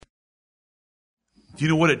Do you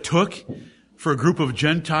know what it took for a group of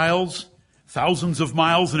Gentiles, thousands of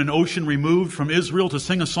miles in an ocean removed from Israel, to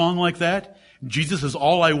sing a song like that? Jesus is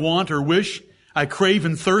all I want or wish. I crave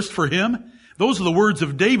and thirst for Him. Those are the words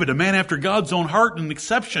of David, a man after God's own heart, and an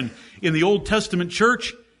exception in the Old Testament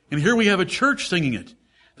church. And here we have a church singing it,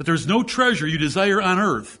 that there's no treasure you desire on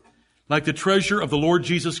earth like the treasure of the Lord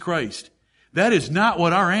Jesus Christ. That is not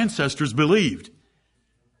what our ancestors believed.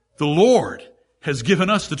 The Lord has given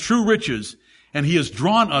us the true riches, and He has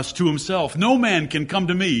drawn us to Himself. No man can come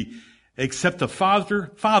to me except the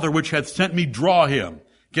Father which hath sent me draw him.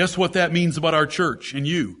 Guess what that means about our church and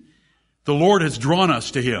you? The Lord has drawn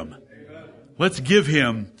us to Him. Amen. Let's give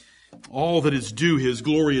Him all that is due His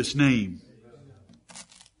glorious name.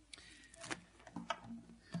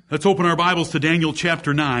 Let's open our Bibles to Daniel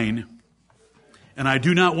chapter 9. And I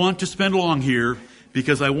do not want to spend long here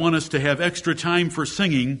because I want us to have extra time for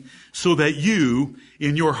singing so that you,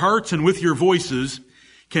 in your hearts and with your voices,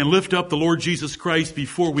 can lift up the Lord Jesus Christ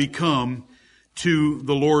before we come to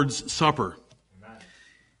the Lord's Supper. Amen.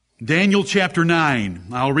 Daniel chapter 9.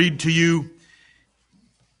 I'll read to you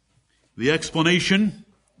the explanation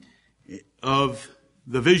of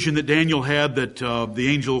the vision that Daniel had that the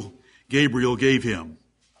angel Gabriel gave him.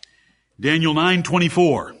 Daniel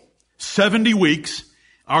 9:24. 70 weeks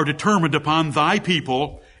are determined upon thy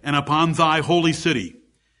people and upon thy holy city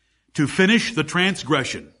to finish the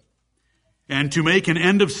transgression and to make an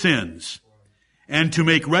end of sins and to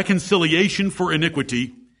make reconciliation for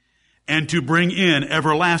iniquity and to bring in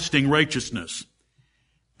everlasting righteousness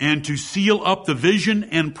and to seal up the vision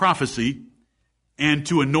and prophecy and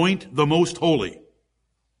to anoint the most holy.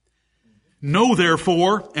 Know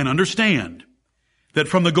therefore and understand that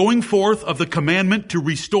from the going forth of the commandment to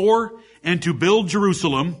restore and to build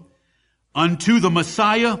Jerusalem unto the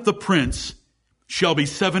Messiah the Prince shall be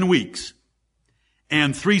 7 weeks,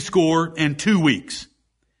 and 62 weeks.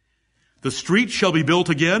 The street shall be built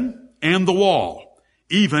again, and the wall,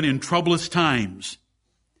 even in troublous times.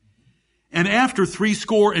 And after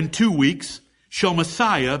 62 weeks shall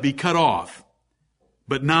Messiah be cut off,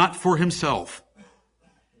 but not for himself.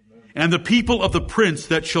 And the people of the prince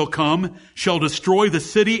that shall come shall destroy the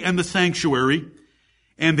city and the sanctuary,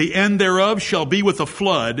 and the end thereof shall be with a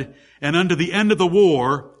flood, and unto the end of the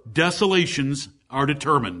war desolations are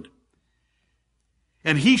determined.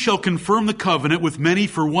 And he shall confirm the covenant with many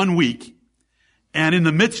for 1 week, and in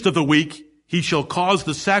the midst of the week he shall cause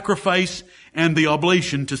the sacrifice and the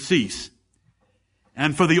oblation to cease.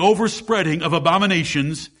 And for the overspreading of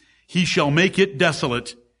abominations he shall make it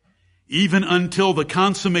desolate, even until the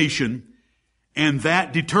consummation, and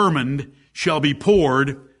that determined shall be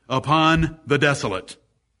poured upon the desolate.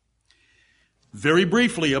 Very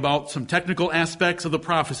briefly about some technical aspects of the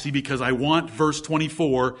prophecy, because I want verse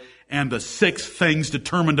 24 and the 6 things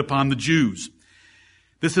determined upon the Jews.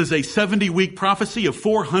 This is a 70-week prophecy of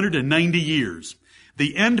 490 years.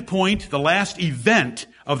 The end point, the last event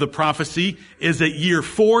of the prophecy, is at year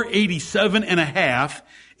 487 and a half.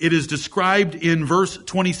 It is described in verse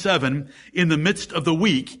 27, in the midst of the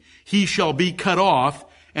week, he shall be cut off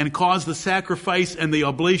and cause the sacrifice and the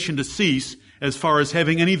oblation to cease as far as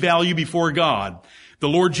having any value before God. The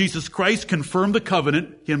Lord Jesus Christ confirmed the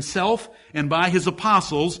covenant himself and by his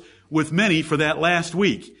apostles with many for that last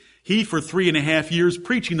week. He, for 3.5 years,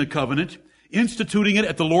 preaching the covenant, instituting it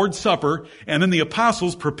at the Lord's Supper, and then the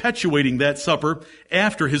apostles perpetuating that supper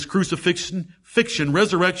after his crucifixion,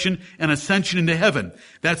 resurrection, and ascension into heaven.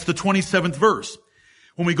 That's the 27th verse.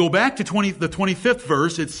 When we go back to the 25th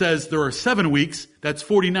verse, it says there are 7 weeks, that's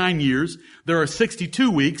 49 years. There are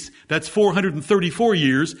 62 weeks, that's 434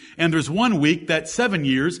 years. And there's 1 week, that's 7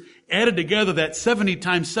 years. Added together, that's 70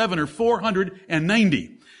 times 7 or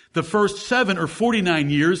 490. The first 7 or 49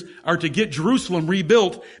 years are to get Jerusalem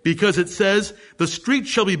rebuilt, because it says, the street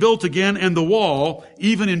shall be built again and the wall,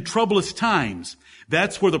 even in troublous times.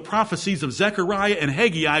 That's where the prophecies of Zechariah and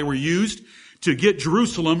Haggai were used to get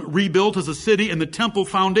Jerusalem rebuilt as a city and the temple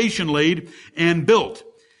foundation laid and built.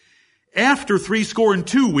 After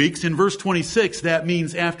 62 weeks, in verse 26, that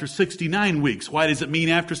means after 69 weeks. Why does it mean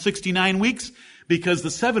after 69 weeks? Because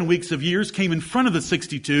the 7 weeks of years came in front of the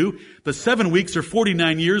 62. The 7 weeks or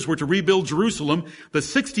 49 years were to rebuild Jerusalem. The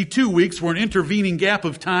 62 weeks were an intervening gap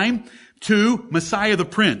of time to Messiah the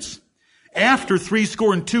Prince. After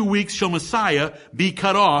 62 weeks shall Messiah be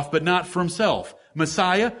cut off, but not for himself.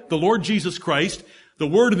 Messiah, the Lord Jesus Christ, the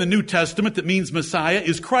word in the New Testament that means Messiah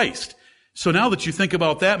is Christ. So now that you think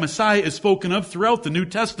about that, Messiah is spoken of throughout the New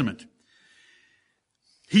Testament.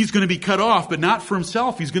 He's going to be cut off, but not for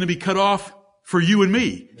himself. He's going to be cut off for you and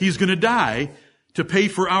me. He's going to die to pay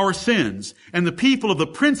for our sins. And the people of the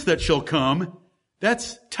prince that shall come,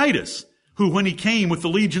 that's Titus. who when he came with the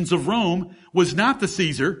legions of Rome was not the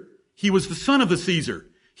Caesar. He was the son of the Caesar.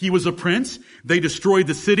 He was a prince. They destroyed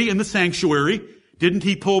the city and the sanctuary. Didn't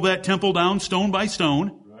he pull that temple down stone by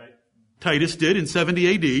stone? Right. Titus did in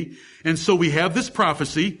 70 AD. And so we have this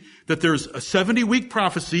prophecy that there's a 70-week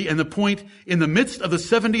prophecy, and the point in the midst of the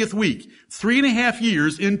 70th week, 3.5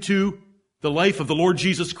 years into the life of the Lord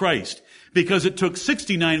Jesus Christ, because it took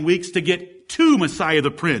 69 weeks to get to Messiah the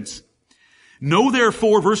Prince. Know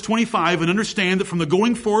therefore, verse 25, and understand that from the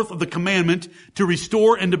going forth of the commandment to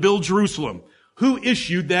restore and to build Jerusalem, who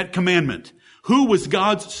issued that commandment? Who was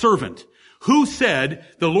God's servant? Who said,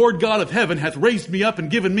 the Lord God of heaven hath raised me up and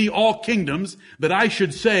given me all kingdoms, that I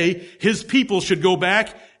should say his people should go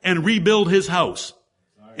back and rebuild his house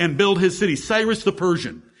and build his city? Cyrus the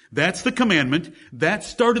Persian. That's the commandment. That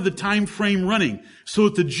started the time frame running. So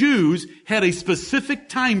that the Jews had a specific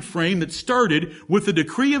time frame that started with the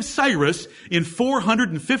decree of Cyrus in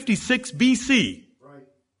 456 BC. Right.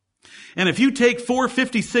 And if you take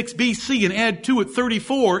 456 BC and add to it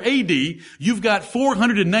 34 AD, you've got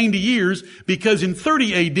 490 years, because in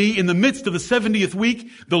 30 AD, in the midst of the 70th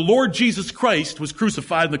week, the Lord Jesus Christ was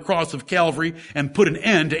crucified on the cross of Calvary and put an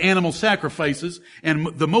end to animal sacrifices and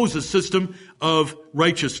the Moses system of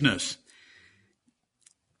righteousness.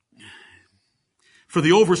 For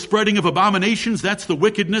the overspreading of abominations, that's the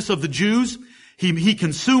wickedness of the Jews. He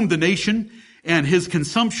consumed the nation, and his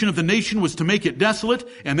consumption of the nation was to make it desolate,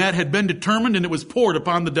 and that had been determined, and it was poured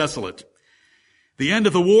upon the desolate. The end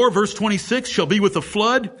of the war, verse 26, shall be with the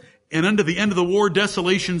flood, and unto the end of the war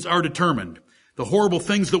desolations are determined. The horrible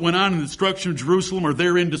things that went on in the destruction of Jerusalem are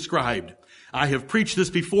therein described. I have preached this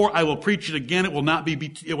before. I will preach it again. It will not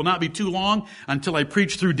be too long until I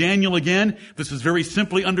preach through Daniel again. This is very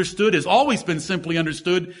simply understood, has always been simply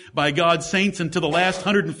understood by God's saints until the last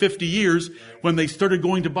 150 years, when they started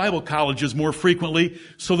going to Bible colleges more frequently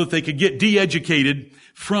so that they could get de-educated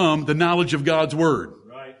from the knowledge of God's Word.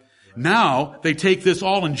 Now, they take this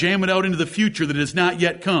all and jam it out into the future that has not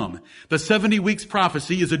yet come. The 70 weeks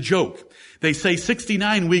prophecy is a joke. They say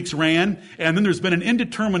 69 weeks ran, and then there's been an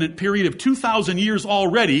indeterminate period of 2,000 years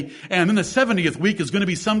already, and then the 70th week is going to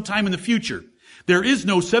be sometime in the future. There is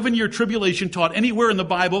no 7-year tribulation taught anywhere in the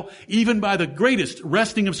Bible, even by the greatest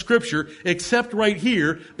wresting of Scripture, except right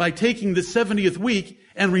here by taking the 70th week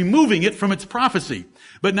and removing it from its prophecy.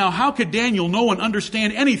 But now how could Daniel know and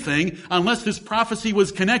understand anything unless this prophecy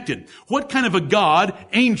was connected? What kind of a God,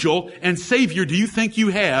 angel, and Savior do you think you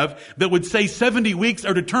have that would say 70 weeks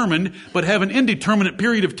are determined, but have an indeterminate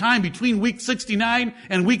period of time between week 69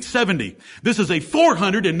 and week 70? This is a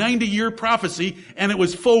 490-year prophecy, and it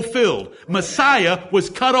was fulfilled. Messiah was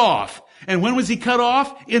cut off. And when was he cut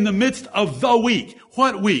off? In the midst of the week.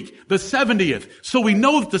 What week? The 70th. So we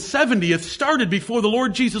know that the 70th started before the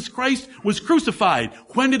Lord Jesus Christ was crucified.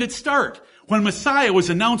 When did it start? When Messiah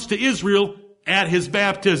was announced to Israel at his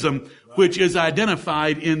baptism, which is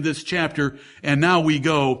identified in this chapter. And now we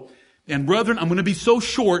go. And brethren, I'm going to be so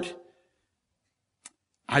short.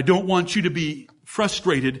 I don't want you to be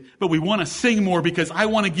frustrated, but we want to sing more because I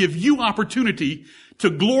want to give you opportunity to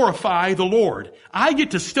glorify the Lord. I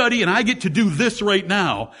get to study and I get to do this right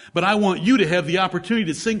now, but I want you to have the opportunity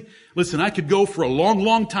to sing. Listen, I could go for a long,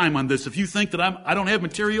 long time on this. If you think that I don't have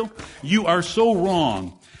material, you are so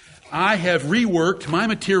wrong. I have reworked my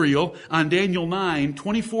material on Daniel 9,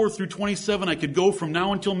 24 through 27. I could go from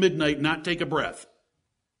now until midnight and not take a breath.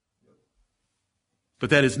 But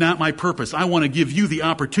that is not my purpose. I want to give you the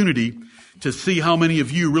opportunity to see how many of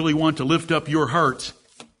you really want to lift up your hearts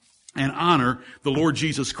and honor the Lord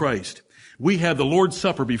Jesus Christ. We have the Lord's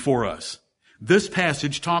Supper before us. This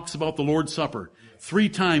passage talks about the Lord's Supper 3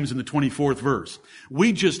 times in the 24th verse.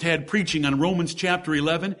 We just had preaching on Romans chapter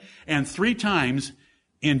 11, and 3 times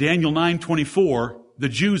in Daniel 9:24, the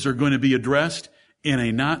Jews are going to be addressed in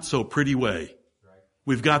a not so pretty way.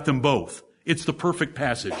 We've got them both. It's the perfect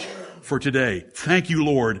passage for today. Thank you,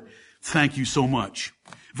 Lord. Thank you so much.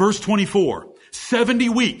 Verse 24, 70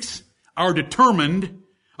 weeks are determined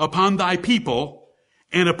upon thy people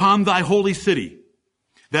and upon thy holy city.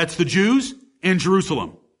 That's the Jews and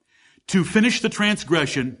Jerusalem. To finish the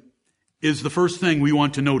transgression is the first thing we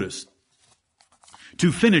want to notice.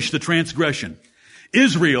 To finish the transgression.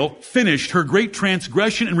 Israel finished her great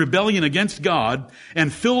transgression and rebellion against God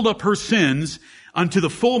and filled up her sins unto the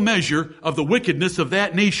full measure of the wickedness of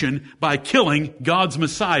that nation by killing God's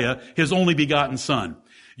Messiah, his only begotten Son.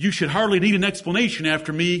 You should hardly need an explanation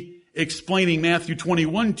after me explaining Matthew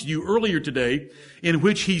 21 to you earlier today, in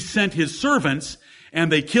which he sent his servants, and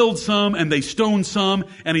they killed some, and they stoned some,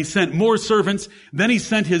 and he sent more servants. Then he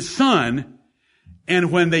sent his Son, and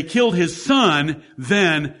when they killed his Son,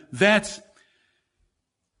 then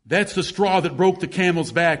That's the straw that broke the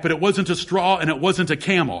camel's back, but it wasn't a straw and it wasn't a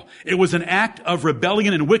camel. It was an act of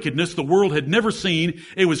rebellion and wickedness the world had never seen.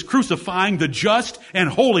 It was crucifying the just and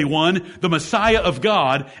holy one, the Messiah of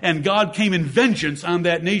God, and God came in vengeance on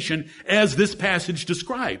that nation, as this passage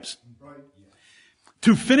describes.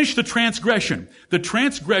 To finish the transgression. The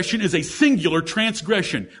transgression is a singular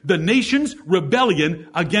transgression. The nation's rebellion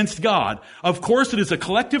against God. Of course, it is a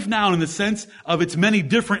collective noun in the sense of its many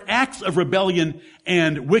different acts of rebellion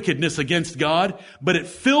and wickedness against God, but it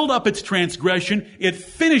filled up its transgression. It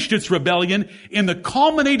finished its rebellion in the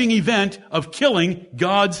culminating event of killing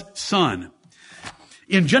God's Son.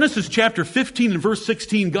 In Genesis chapter 15 and verse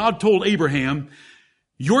 16, God told Abraham,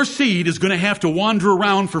 your seed is going to have to wander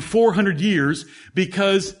around for 400 years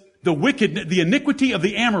because the iniquity of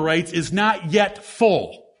the Amorites is not yet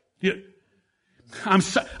full.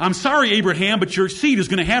 I'm sorry, Abraham, but your seed is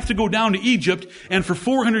going to have to go down to Egypt and for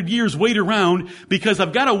 400 years wait around because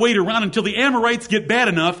I've got to wait around until the Amorites get bad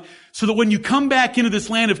enough so that when you come back into this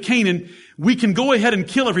land of Canaan, we can go ahead and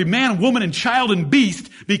kill every man, woman, and child and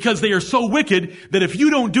beast because they are so wicked that if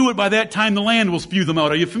you don't do it by that time, the land will spew them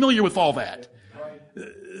out. Are you familiar with all that?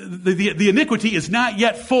 The iniquity is not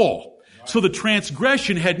yet full. So the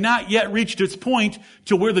transgression had not yet reached its point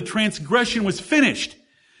to where the transgression was finished.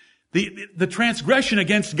 The transgression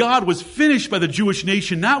against God was finished by the Jewish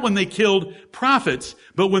nation, not when they killed prophets,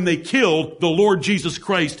 but when they killed the Lord Jesus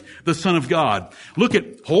Christ, the Son of God.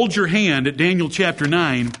 Hold your hand at Daniel chapter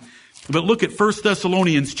 9, but look at 1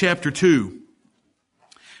 Thessalonians chapter 2.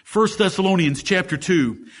 1 Thessalonians chapter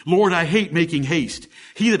 2. Lord, I hate making haste.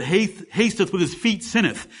 He that hasteth with his feet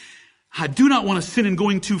sinneth. I do not want to sin in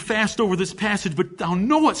going too fast over this passage, but thou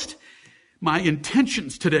knowest my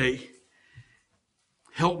intentions today.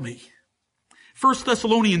 Help me. 1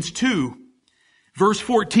 Thessalonians 2, verse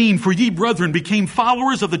 14. For ye, brethren, became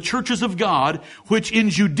followers of the churches of God, which in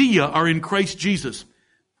Judea are in Christ Jesus.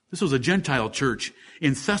 This was a Gentile church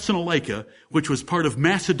in Thessalonica, which was part of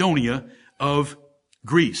Macedonia of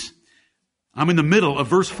Greece. I'm in the middle of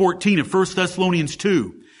verse 14 of 1 Thessalonians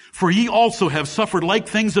 2. For ye also have suffered like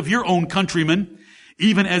things of your own countrymen,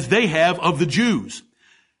 even as they have of the Jews.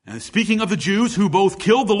 And speaking of the Jews who both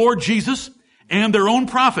killed the Lord Jesus and their own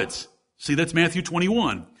prophets. See, that's Matthew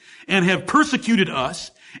 21. And have persecuted us,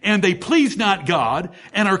 and they please not God,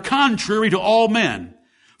 and are contrary to all men,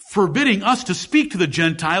 forbidding us to speak to the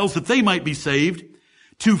Gentiles that they might be saved,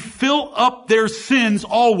 to fill up their sins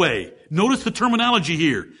alway. Notice the terminology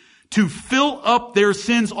here. To fill up their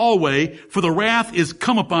sins alway, for the wrath is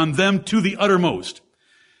come upon them to the uttermost.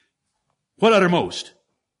 What uttermost?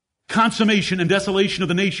 Consummation and desolation of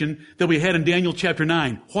the nation that we had in Daniel chapter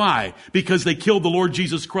 9. Why? Because they killed the Lord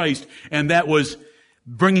Jesus Christ, and that was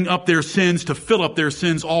bringing up their sins to fill up their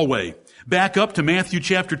sins alway. Back up to Matthew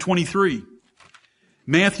chapter 23.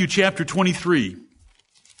 Matthew chapter 23.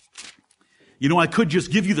 You know, I could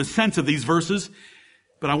just give you the sense of these verses,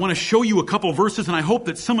 but I want to show you a couple verses, and I hope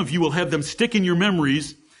that some of you will have them stick in your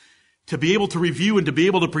memories to be able to review and to be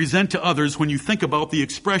able to present to others when you think about the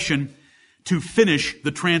expression to finish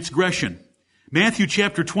the transgression. Matthew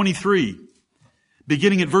chapter 23,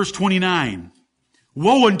 beginning at verse 29.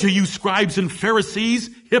 Woe unto you, scribes and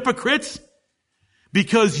Pharisees, hypocrites,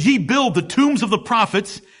 because ye build the tombs of the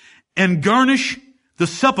prophets and garnish the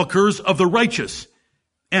sepulchres of the righteous,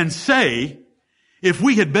 and say, if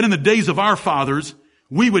we had been in the days of our fathers,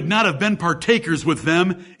 we would not have been partakers with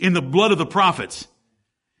them in the blood of the prophets.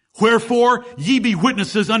 Wherefore ye be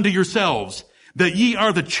witnesses unto yourselves, that ye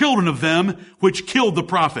are the children of them which killed the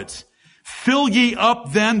prophets. Fill ye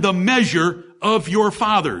up then the measure of your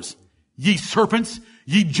fathers. Ye serpents,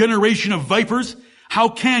 ye generation of vipers, how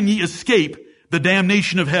can ye escape the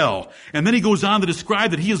damnation of hell? And then he goes on to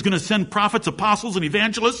describe that he is going to send prophets, apostles, and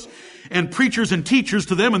evangelists, and preachers and teachers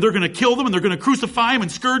to them, and they're going to kill them, and they're going to crucify them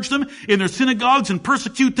and scourge them in their synagogues and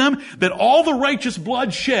persecute them, that all the righteous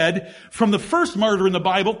blood shed from the first martyr in the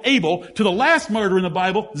Bible, Abel, to the last martyr in the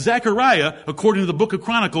Bible, Zechariah, according to the book of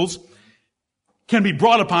Chronicles, can be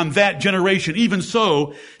brought upon that generation. Even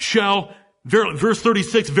so shall, verse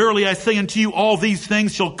 36, verily I say unto you, all these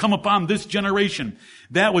things shall come upon this generation.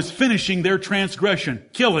 That was finishing their transgression,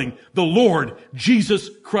 killing the Lord Jesus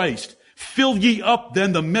Christ. Fill ye up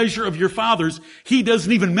then the measure of your fathers. He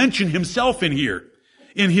doesn't even mention himself in here,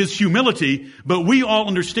 in his humility, but we all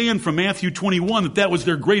understand from Matthew 21 that that was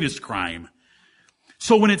their greatest crime.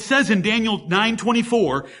 So when it says in Daniel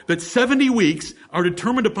 9:24 that 70 weeks are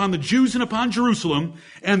determined upon the Jews and upon Jerusalem,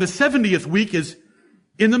 and the 70th week is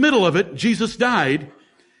in the middle of it, Jesus died,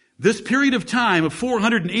 this period of time of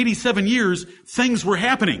 487 years, things were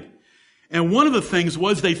happening. And one of the things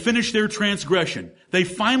was they finished their transgression. They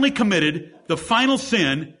finally committed the final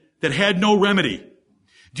sin that had no remedy.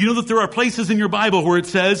 Do you know that there are places in your Bible where it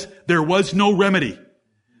says there was no remedy?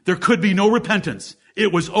 There could be no repentance.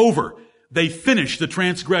 It was over. They finished the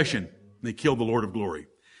transgression. They killed the Lord of glory.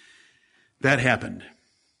 That happened.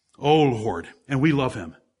 Oh Lord. And we love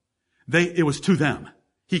him. It was to them.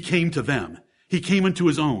 He came to them. He came into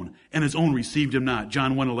his own, and his own received him not.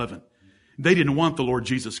 John 1:11. They didn't want the Lord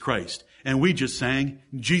Jesus Christ. And we just sang,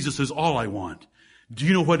 Jesus is all I want. Do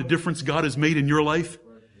you know what a difference God has made in your life?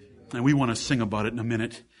 And we want to sing about it in a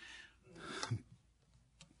minute.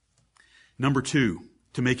 Number 2,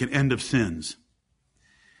 to make an end of sins.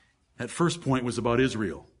 That first point was about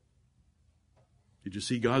Israel. Did you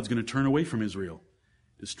see God's going to turn away from Israel?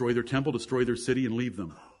 Destroy their temple, destroy their city, and leave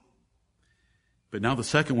them. But now the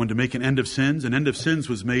second one, to make an end of sins. An end of sins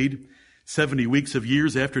was made 70 weeks of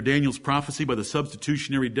years after Daniel's prophecy by the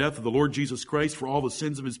substitutionary death of the Lord Jesus Christ for all the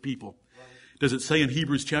sins of his people. Does it say in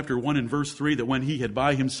Hebrews chapter 1 and verse 3 that when he had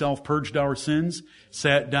by himself purged our sins,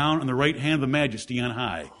 sat down on the right hand of the majesty on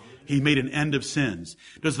high, he made an end of sins?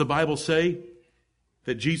 Does the Bible say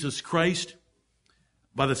that Jesus Christ,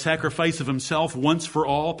 by the sacrifice of himself once for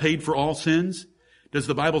all, paid for all sins? Does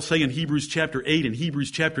the Bible say in Hebrews chapter 8 and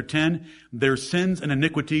Hebrews chapter 10, their sins and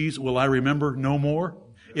iniquities will I remember no more?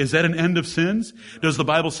 Is that an end of sins? Does the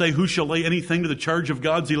Bible say, who shall lay anything to the charge of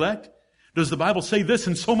God's elect? Does the Bible say this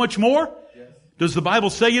and so much more? Yes. Does the Bible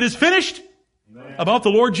say it is finished? Amen. About the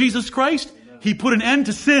Lord Jesus Christ? Amen. He put an end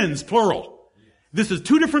to sins, plural. This is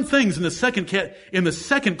two different things in the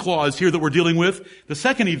second clause here that we're dealing with. The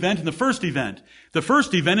second event and the first event. The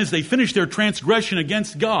first event is they finished their transgression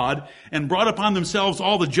against God and brought upon themselves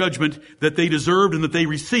all the judgment that they deserved and that they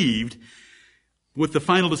received with the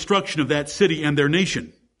final destruction of that city and their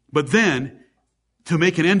nation. But then, to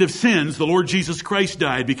make an end of sins, the Lord Jesus Christ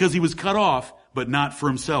died because he was cut off, but not for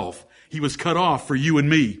himself. He was cut off for you and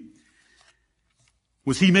me.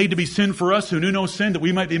 Was he made to be sin for us who knew no sin, that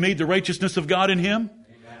we might be made the righteousness of God in him?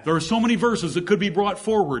 Amen. There are so many verses that could be brought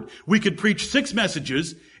forward. We could preach 6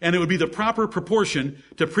 messages, and it would be the proper proportion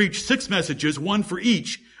to preach 6 messages, one for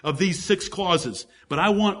each of these 6 clauses. But I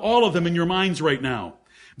want all of them in your minds right now.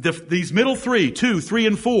 These middle 3, 2, 3,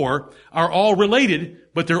 and 4, are all related,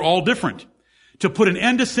 but they're all different. To put an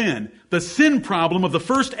end to sin, the sin problem of the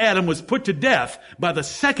first Adam was put to death by the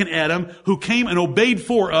second Adam, who came and obeyed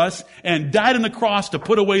for us and died on the cross to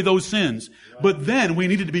put away those sins. But then we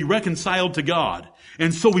needed to be reconciled to God.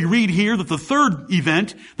 And so we read here that the third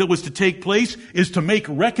event that was to take place is to make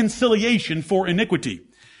reconciliation for iniquity.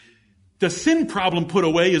 The sin problem put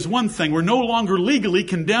away is one thing. We're no longer legally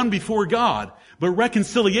condemned before God. But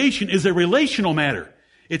reconciliation is a relational matter.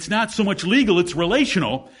 It's not so much legal, it's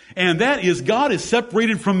relational. And that is, God is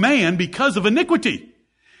separated from man because of iniquity.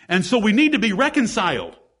 And so we need to be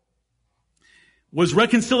reconciled. Was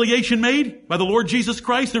reconciliation made by the Lord Jesus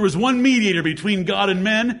Christ? There was one mediator between God and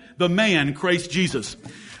men, the man, Christ Jesus.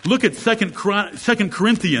 Look at 2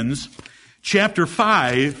 Corinthians chapter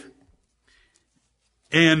 5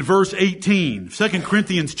 and verse 18. 2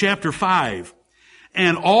 Corinthians chapter 5.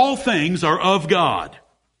 And all things are of God.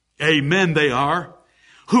 Amen, they are.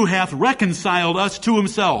 Who hath reconciled us to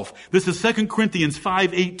himself. This is 2 Corinthians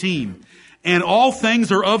 5:18. And all things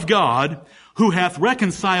are of God, who hath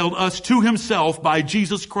reconciled us to himself by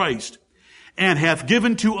Jesus Christ, and hath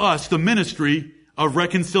given to us the ministry of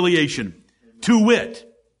reconciliation. To wit,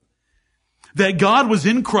 that God was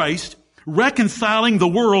in Christ, reconciling the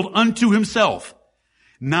world unto himself,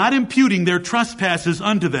 not imputing their trespasses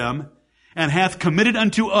unto them, and hath committed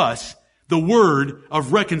unto us the word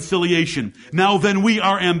of reconciliation. Now then we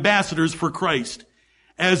are ambassadors for Christ.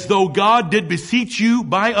 As though God did beseech you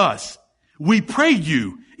by us, we pray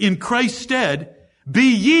you in Christ's stead,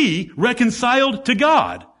 be ye reconciled to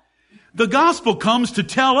God. The gospel comes to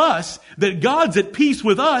tell us that God's at peace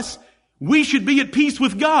with us. We should be at peace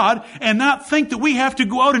with God and not think that we have to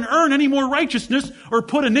go out and earn any more righteousness or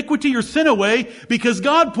put iniquity or sin away, because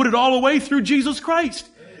God put it all away through Jesus Christ.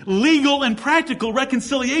 Legal and practical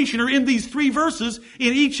reconciliation are in these 3 verses,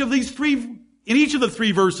 in each of the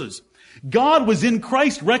 3 verses. God was in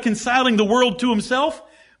Christ reconciling the world to himself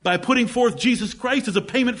by putting forth Jesus Christ as a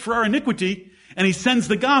payment for our iniquity, and he sends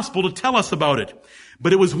the gospel to tell us about it.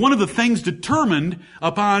 But it was one of the things determined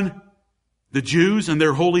upon the Jews and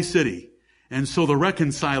their holy city. And so the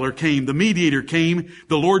reconciler came, the mediator came,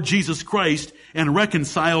 the Lord Jesus Christ, and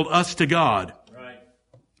reconciled us to God.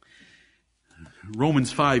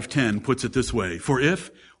 Romans 5:10 puts it this way. For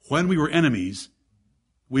if, when we were enemies,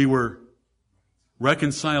 we were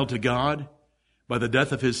reconciled to God by the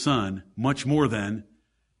death of his Son, much more than,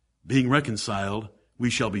 being reconciled, we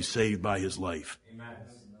shall be saved by his life. Amen.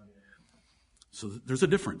 So there's a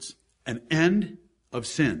difference. An end of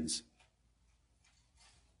sins.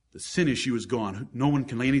 The sin issue is gone. No one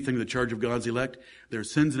can lay anything to the charge of God's elect. Their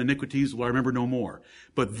sins and iniquities will I remember no more.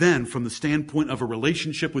 But then, from the standpoint of a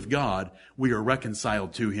relationship with God, we are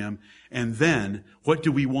reconciled to Him. And then, what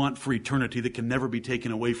do we want for eternity that can never be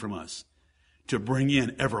taken away from us? To bring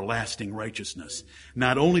in everlasting righteousness.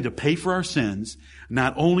 Not only to pay for our sins,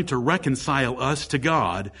 not only to reconcile us to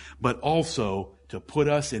God, but also to put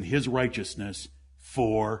us in His righteousness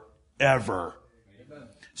forever.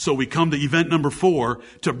 So we come to event number 4,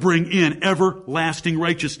 to bring in everlasting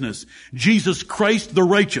righteousness. Jesus Christ the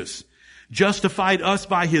righteous justified us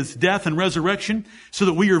by His death and resurrection so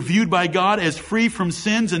that we are viewed by God as free from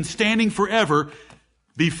sins and standing forever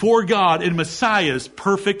before God in Messiah's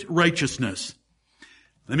perfect righteousness.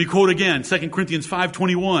 Let me quote again, 2 Corinthians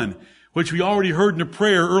 5:21, which we already heard in a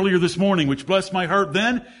prayer earlier this morning, which blessed my heart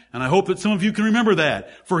then, and I hope that some of you can remember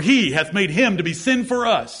that. For He hath made Him to be sin for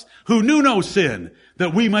us, who knew no sin,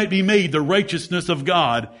 that we might be made the righteousness of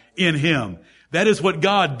God in Him. That is what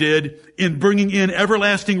God did in bringing in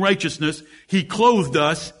everlasting righteousness. He clothed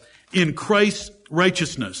us in Christ's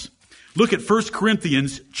righteousness. Look at 1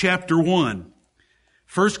 Corinthians chapter 1.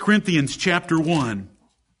 1 Corinthians chapter 1.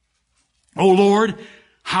 O Lord,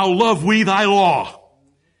 how love we thy law.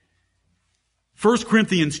 1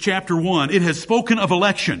 Corinthians chapter 1, it has spoken of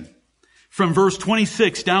election. From verse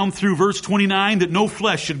 26 down through verse 29, that no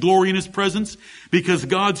flesh should glory in His presence, because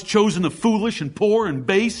God's chosen the foolish and poor and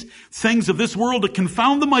base things of this world to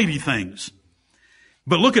confound the mighty things.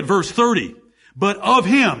 But look at verse 30. But of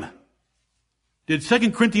Him. Did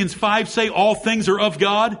 2 Corinthians 5 say all things are of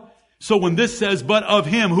God? So when this says, but of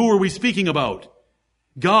Him, who are we speaking about?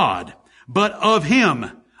 God. But of Him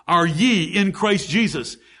are ye in Christ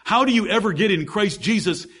Jesus. How do you ever get in Christ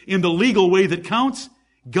Jesus in the legal way that counts?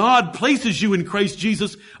 God places you in Christ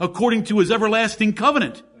Jesus according to His everlasting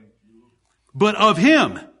covenant. But of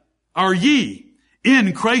Him are ye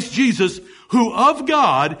in Christ Jesus, who of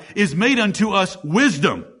God is made unto us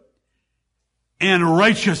wisdom and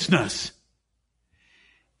righteousness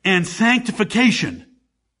and sanctification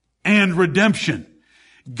and redemption.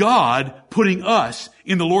 God, putting us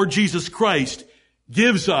in the Lord Jesus Christ,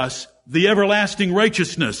 gives us the everlasting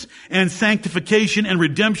righteousness and sanctification and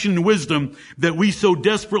redemption and wisdom that we so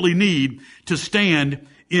desperately need to stand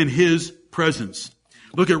in His presence.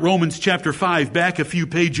 Look at Romans chapter 5, back a few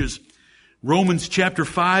pages. Romans chapter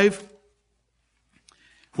 5,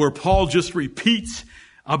 where Paul just repeats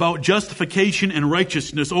about justification and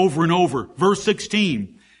righteousness over and over. Verse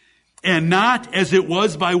 16. And not as it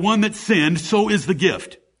was by one that sinned, so is the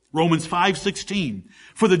gift. Romans 5:16.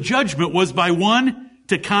 For the judgment was by one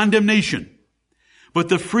to condemnation, but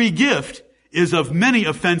the free gift is of many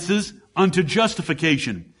offenses unto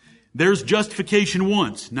justification. There's justification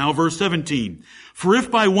once. Now verse 17. For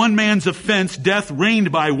if by one man's offense death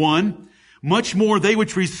reigned by one, much more they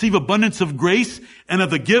which receive abundance of grace and of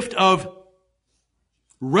the gift of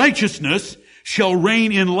righteousness shall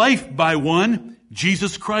reign in life by one,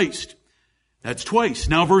 Jesus Christ. That's twice.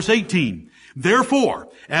 Now verse 18. Therefore,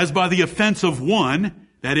 as by the offense of one,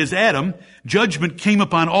 that is Adam, judgment came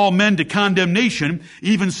upon all men to condemnation,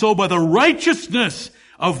 even so by the righteousness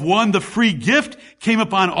of one, the free gift came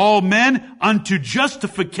upon all men unto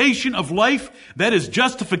justification of life. That is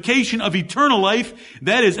justification of eternal life.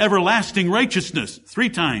 That is everlasting righteousness. 3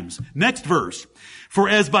 times. Next verse. For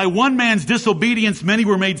as by one man's disobedience many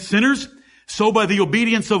were made sinners, so by the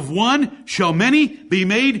obedience of one shall many be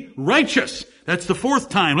made righteous. That's the 4th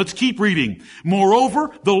time. Let's keep reading.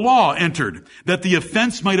 Moreover, the law entered, that the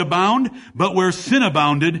offense might abound, but where sin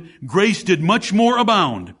abounded, grace did much more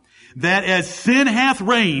abound, that as sin hath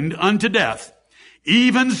reigned unto death,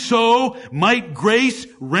 even so might grace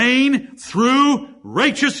reign through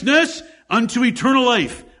righteousness unto eternal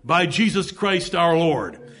life by Jesus Christ our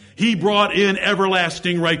Lord. He brought in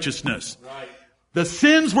everlasting righteousness. Right. The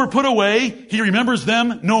sins were put away. He remembers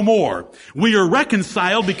them no more. We are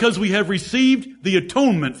reconciled because we have received the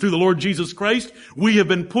atonement through the Lord Jesus Christ. We have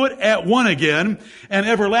been put at one again, and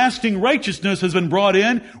everlasting righteousness has been brought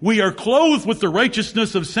in. We are clothed with the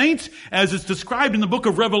righteousness of saints. As it's described in the book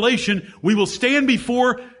of Revelation, we will stand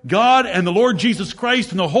before God and the Lord Jesus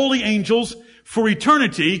Christ and the holy angels for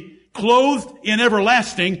eternity, clothed in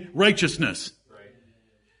everlasting righteousness.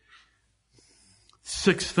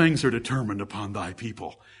 6 things are determined upon thy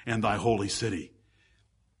people and thy holy city.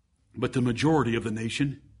 But the majority of the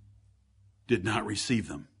nation did not receive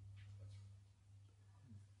them.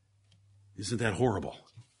 Isn't that horrible?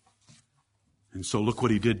 And so look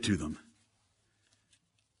what He did to them.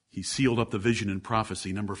 He sealed up the vision and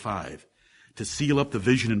prophecy, number 5. to seal up the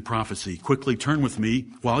vision and prophecy. Quickly turn with me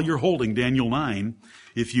while you're holding Daniel 9.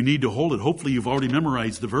 If you need to hold it, hopefully you've already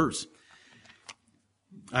memorized the verse.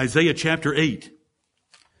 Isaiah chapter 8.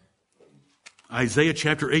 Isaiah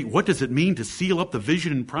chapter 8. What does it mean to seal up the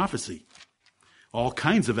vision and prophecy? All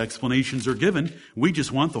kinds of explanations are given. We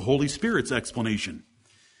just want the Holy Spirit's explanation.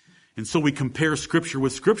 And so we compare Scripture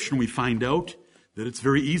with Scripture and we find out that it's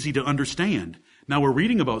very easy to understand. Now we're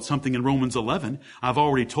reading about something in Romans 11. I've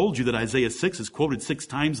already told you that Isaiah 6 is quoted 6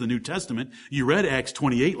 times in the New Testament. You read Acts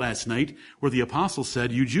 28 last night where the apostle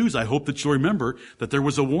said, "You Jews, I hope that you'll remember that there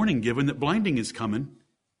was a warning given that blinding is coming."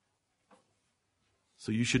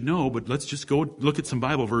 So you should know, but let's just go look at some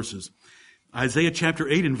Bible verses. Isaiah chapter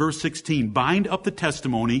 8 and verse 16, "Bind up the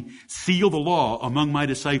testimony, seal the law among my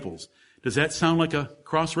disciples." Does that sound like a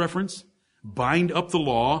cross-reference? Bind up the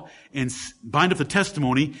law and bind up the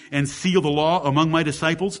testimony and seal the law among my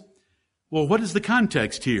disciples? Well, what is the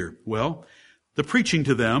context here? Well, the preaching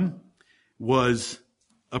to them was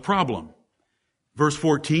a problem. Verse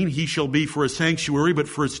 14, "He shall be for a sanctuary, but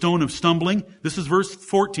for a stone of stumbling." This is verse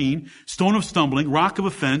 14. "Stone of stumbling, rock of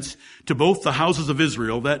offense to both the houses of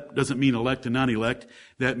Israel." That doesn't mean elect and non-elect.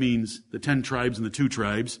 That means the 10 tribes and the 2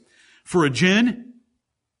 tribes. "For a gin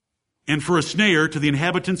and for a snare to the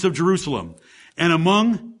inhabitants of Jerusalem. And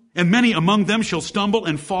many among them shall stumble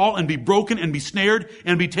and fall and be broken and be snared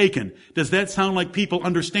and be taken." Does that sound like people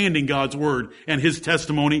understanding God's word and his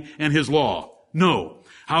testimony and his law? No.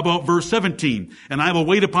 How about verse 17? "And I will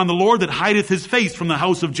wait upon the Lord that hideth his face from the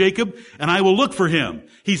house of Jacob, and I will look for him."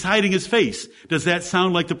 He's hiding his face. Does that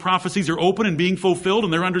sound like the prophecies are open and being fulfilled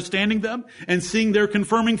and they're understanding them and seeing their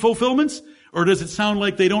confirming fulfillments? Or does it sound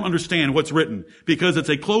like they don't understand what's written because it's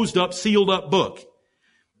a closed up, sealed up book?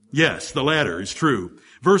 Yes, the latter is true.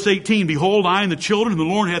 Verse 18, "Behold, I and the children whom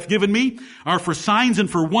the Lord hath given me are for signs and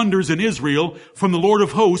for wonders in Israel from the Lord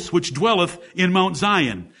of hosts, which dwelleth in Mount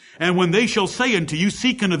Zion. And when they shall say unto you,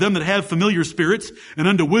 Seek unto them that have familiar spirits, and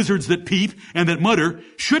unto wizards that peep and that mutter,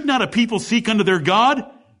 should not a people seek unto their God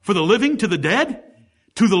for the living to the dead?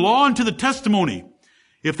 To the law and to the testimony.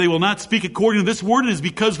 If they will not speak according to this word, it is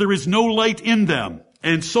because there is no light in them."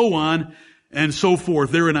 And so on and so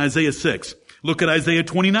forth there in Isaiah 6. Look at Isaiah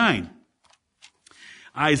 29.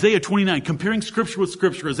 Isaiah 29, comparing Scripture with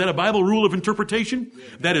Scripture. Is that a Bible rule of interpretation?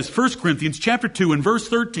 That is 1 Corinthians chapter 2 and verse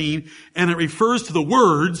 13, and it refers to the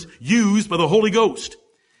words used by the Holy Ghost.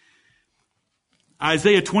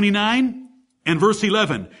 Isaiah 29 and verse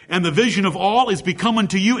 11, "And the vision of all is become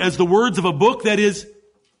unto you as the words of a book that is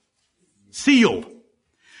sealed,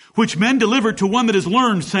 which men deliver to one that is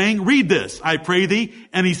learned, saying, Read this, I pray thee.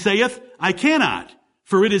 And he saith, I cannot,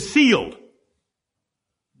 for it is sealed."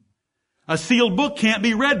 A sealed book can't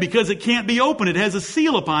be read because it can't be opened. It has a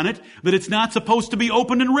seal upon it that it's not supposed to be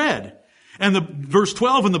opened and read. And the verse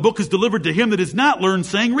 12, "And the book is delivered to him that is not learned,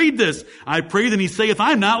 saying, Read this, I pray thee. And he saith,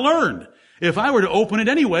 I'm not learned." If I were to open it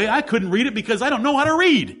anyway, I couldn't read it because I don't know how to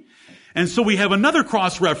read. And so we have another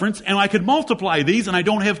cross-reference, and I could multiply these, and I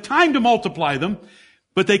don't have time to multiply them,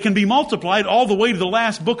 but they can be multiplied all the way to the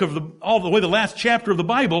last the last chapter of the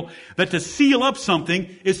Bible, that to seal up something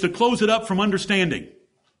is to close it up from understanding.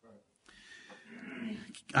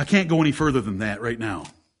 I can't go any further than that right now.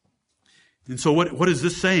 And so what is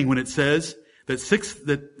this saying when it says that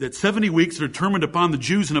 70 weeks are determined upon the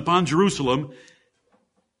Jews and upon Jerusalem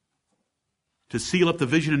to seal up the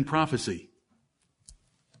vision and prophecy?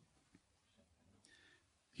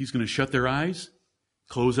 He's going to shut their eyes,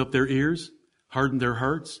 close up their ears, harden their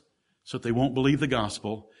hearts, so that they won't believe the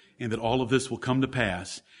gospel, and that all of this will come to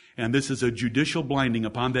pass. And this is a judicial blinding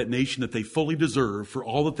upon that nation that they fully deserve for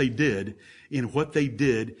all that they did in what they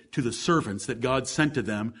did to the servants that God sent to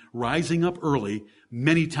them, rising up early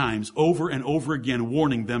many times over and over again,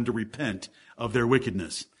 warning them to repent of their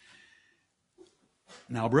wickedness.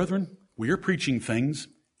 Now, brethren, we are preaching things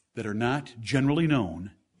that are not generally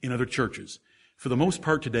known in other churches. For the most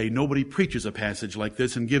part today, nobody preaches a passage like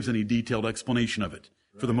this and gives any detailed explanation of it.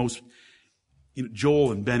 Right. For the most,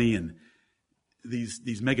 Joel and Benny and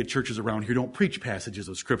these mega churches around here don't preach passages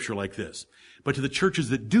of Scripture like this. But to the churches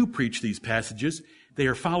that do preach these passages, they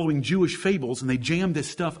are following Jewish fables and they jam this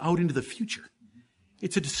stuff out into the future.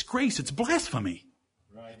 It's a disgrace. It's blasphemy.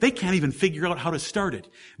 Right. They can't even figure out how to start it.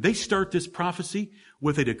 They start this prophecy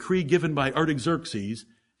with a decree given by Artaxerxes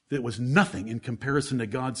that was nothing in comparison to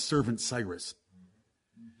God's servant Cyrus.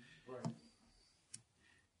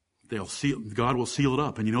 God will seal it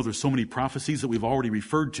up. And there's so many prophecies that we've already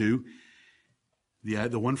referred to.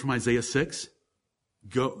 The one from Isaiah 6,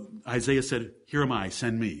 Isaiah said, "Here am I,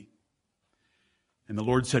 send me." And the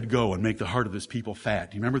Lord said, "Go and make the heart of this people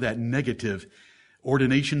fat." Do you remember that negative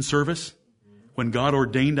ordination service? when God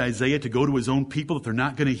ordained Isaiah to go to his own people that they're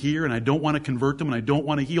not going to hear, and I don't want to convert them, and I don't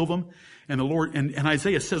want to heal them. And the Lord, and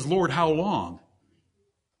Isaiah says, Lord, how long?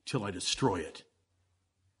 Till I destroy it.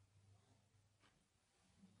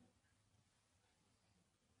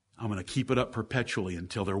 I'm going to keep it up perpetually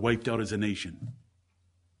until they're wiped out as a nation.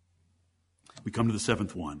 We come to the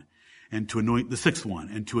seventh one, and to anoint the sixth one,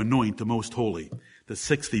 and to anoint the most holy. The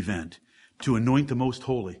sixth event, to anoint the most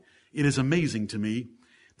holy. It is amazing to me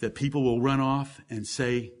that people will run off and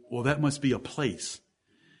say, well, that must be a place,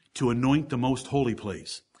 to anoint the most holy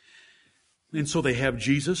place. And so they have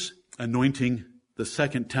Jesus anointing the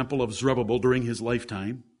second temple of Zerubbabel during his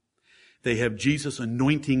lifetime. They have Jesus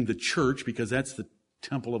anointing the church, because that's the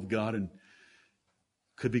temple of God and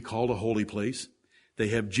could be called a holy place. They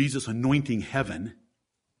have Jesus anointing heaven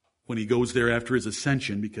when he goes there after his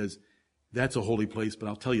ascension, because that's a holy place. But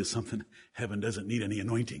I'll tell you something, heaven doesn't need any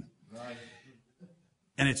anointing. Right.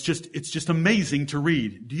 And it's just amazing to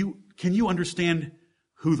read. Can you understand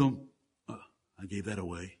who I gave that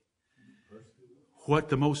away. What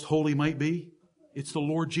the most holy might be? It's the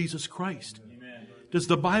Lord Jesus Christ. Amen. Does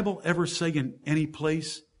the Bible ever say in any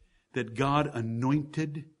place that God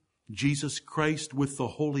anointed Jesus Christ with the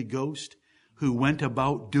Holy Ghost, who went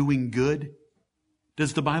about doing good?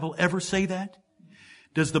 Does the Bible ever say that?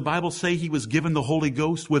 Does the Bible say he was given the Holy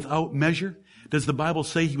Ghost without measure? Does the Bible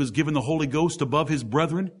say he was given the Holy Ghost above his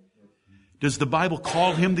brethren? Does the Bible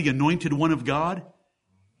call him the anointed one of God?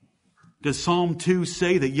 Does Psalm 2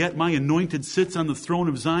 say that yet my anointed sits on the throne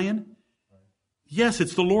of Zion? Yes,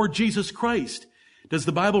 it's the Lord Jesus Christ. Does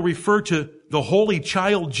the Bible refer to the holy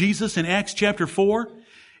child Jesus in Acts chapter 4?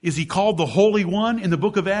 Is he called the Holy One in the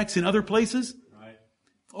book of Acts and other places? Right.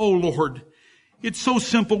 Oh Lord, it's so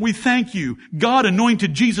simple. We thank you. God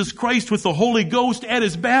anointed Jesus Christ with the Holy Ghost at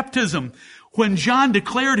his baptism. When John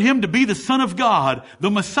declared him to be the Son of God,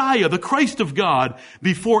 the Messiah, the Christ of God,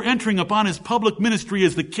 before entering upon his public ministry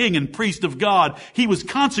as the King and priest of God, he was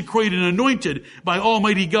consecrated and anointed by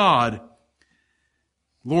Almighty God.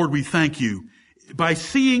 Lord, we thank you. By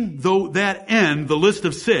seeing though that end, the list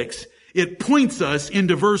of 6, it points us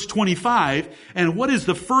into verse 25. And what is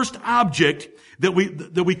the first object that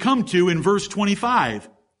we come to in verse 25?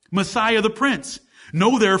 Messiah the Prince.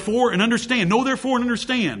 Know therefore and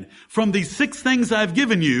understand from these 6 things I've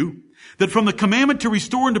given you, that from the commandment to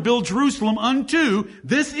restore and to build Jerusalem unto,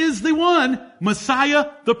 this is the one,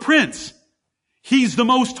 Messiah the Prince. He's the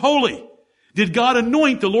most holy. Did God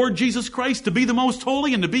anoint the Lord Jesus Christ to be the most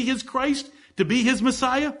holy and to be his Christ, to be his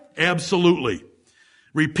Messiah? Absolutely.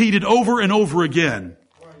 Repeated over and over again.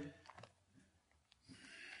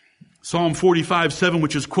 Psalm 45:7,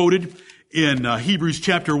 which is quoted in Hebrews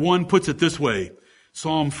chapter 1, puts it this way.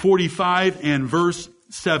 Psalm 45 and verse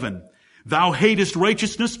 7. Thou hatest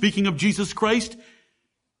righteousness, speaking of Jesus Christ.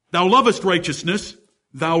 Thou lovest righteousness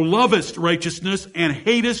and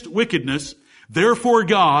hatest wickedness. Therefore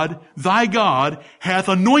God, thy God, hath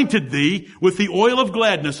anointed thee with the oil of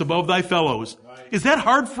gladness above thy fellows. Right. Is that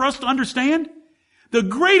hard for us to understand? The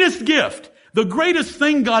greatest gift, the greatest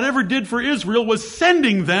thing God ever did for Israel was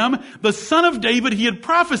sending them the son of David he had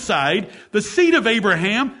prophesied, the seed of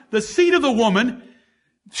Abraham, the seed of the woman,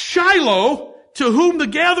 Shiloh, to whom the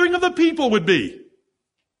gathering of the people would be,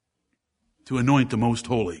 to anoint the most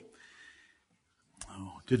holy.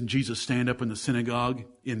 Oh, didn't Jesus stand up in the synagogue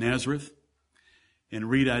in Nazareth and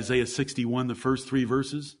read Isaiah 61, the first 3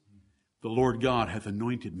 verses? The Lord God hath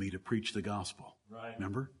anointed me to preach the gospel. Right.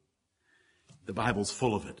 Remember? The Bible's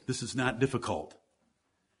full of it. This is not difficult.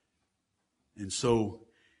 And so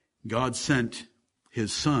God sent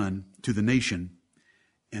his son to the nation,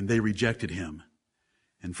 and they rejected him.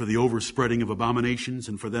 And for the overspreading of abominations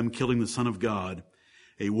and for them killing the Son of God,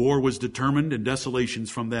 a war was determined and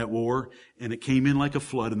desolations from that war, and it came in like a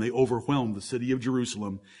flood, and they overwhelmed the city of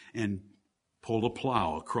Jerusalem and pulled a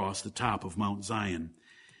plow across the top of Mount Zion.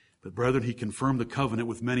 But brethren, he confirmed the covenant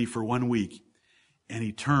with many for 1 week, and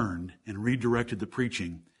he turned and redirected the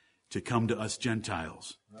preaching to come to us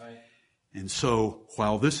Gentiles. Right. And so,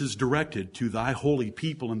 while this is directed to thy holy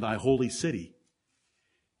people and thy holy city,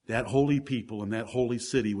 that holy people and that holy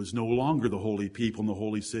city was no longer the holy people and the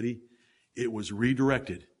holy city. It was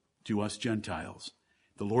redirected to us Gentiles.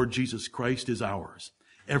 The Lord Jesus Christ is ours.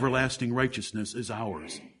 Everlasting righteousness is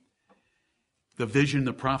ours. The vision,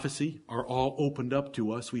 the prophecy are all opened up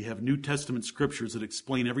to us. We have New Testament scriptures that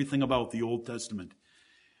explain everything about the Old Testament.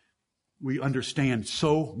 We understand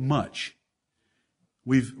so much.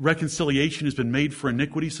 Reconciliation has been made for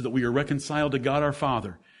iniquity so that we are reconciled to God our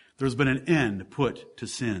Father. There's been an end put to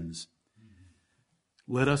sins.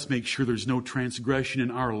 Let us make sure there's no transgression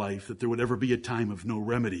in our life, that there would ever be a time of no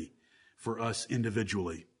remedy for us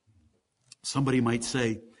individually. Somebody might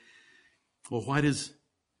say, well, why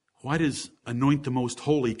does anoint the most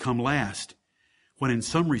holy come last, when in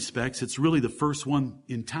some respects it's really the first one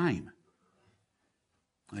in time?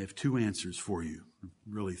 I have two answers for you,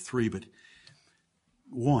 really three, but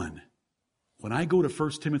one, when I go to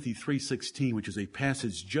 1 Timothy 3:16, which is a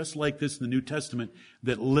passage just like this in the New Testament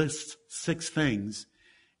that lists 6 things,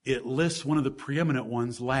 it lists one of the preeminent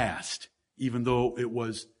ones last, even though it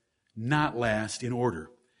was not last in order.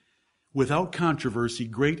 Without controversy,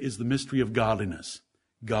 great is the mystery of godliness.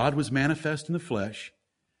 God was manifest in the flesh,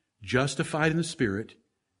 justified in the Spirit,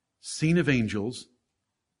 seen of angels,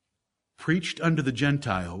 preached unto the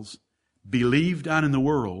Gentiles, believed on in the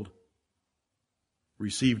world,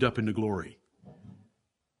 received up into glory.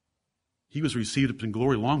 He was received up in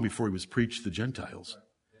glory long before he was preached to the Gentiles.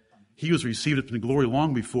 He was received up in glory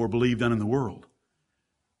long before believed on in the world.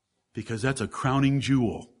 Because that's a crowning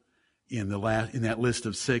jewel in that list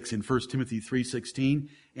of 6 in 1 Timothy 3:16.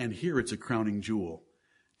 And here it's a crowning jewel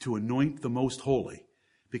to anoint the most holy.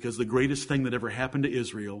 Because the greatest thing that ever happened to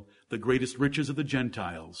Israel, the greatest riches of the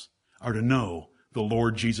Gentiles, are to know the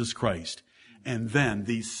Lord Jesus Christ. And then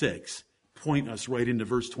these 6 point us right into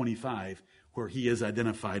verse 25, where he is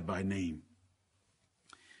identified by name.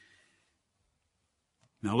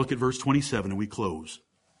 Now look at verse 27 and we close.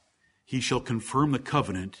 He shall confirm the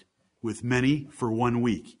covenant with many for 1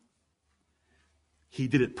 week. He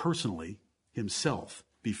did it personally, himself,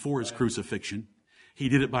 before his crucifixion. He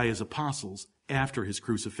did it by his apostles after his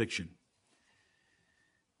crucifixion.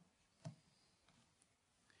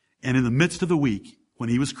 And in the midst of the week, when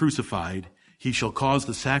he was crucified, he shall cause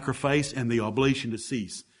the sacrifice and the oblation to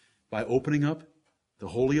cease by opening up the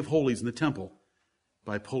Holy of Holies in the temple,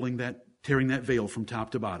 by tearing that veil from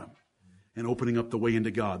top to bottom and opening up the way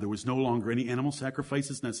into God. There was no longer any animal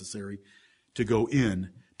sacrifices necessary to go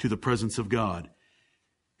in to the presence of God.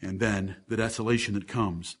 And then the desolation that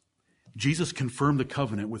comes. Jesus confirmed the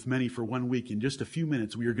covenant with many for 1 week. In just a few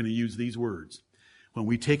minutes, we are going to use these words. When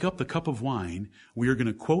we take up the cup of wine, we are going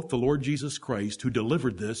to quote the Lord Jesus Christ, who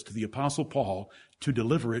delivered this to the Apostle Paul to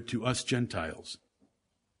deliver it to us Gentiles.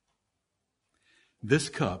 This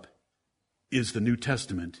cup is the New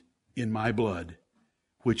Testament in my blood,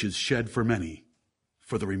 which is shed for many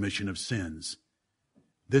for the remission of sins.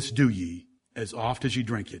 This do ye as oft as ye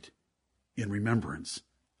drink it in remembrance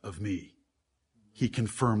of me. He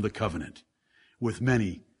confirmed the covenant with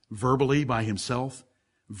many, verbally by himself,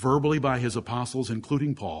 verbally by his apostles,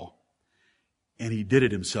 including Paul, and he did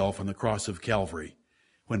it himself on the cross of Calvary,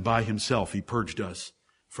 when by himself he purged us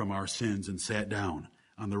from our sins and sat down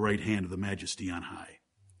on the right hand of the Majesty on high.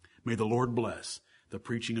 May the Lord bless the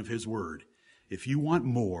preaching of his word. If you want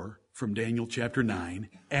more from Daniel chapter 9,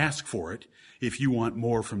 ask for it. If you want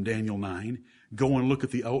more from Daniel 9, go and look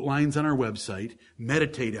at the outlines on our website,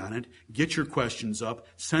 meditate on it, get your questions up,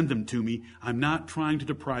 send them to me. I'm not trying to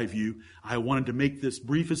deprive you. I wanted to make this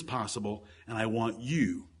brief as possible, and I want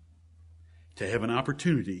you to have an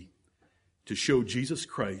opportunity to show Jesus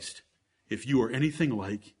Christ if you are anything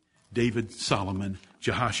like David, Solomon,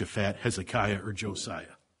 Jehoshaphat, Hezekiah, or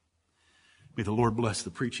Josiah. May the Lord bless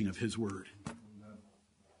the preaching of his word.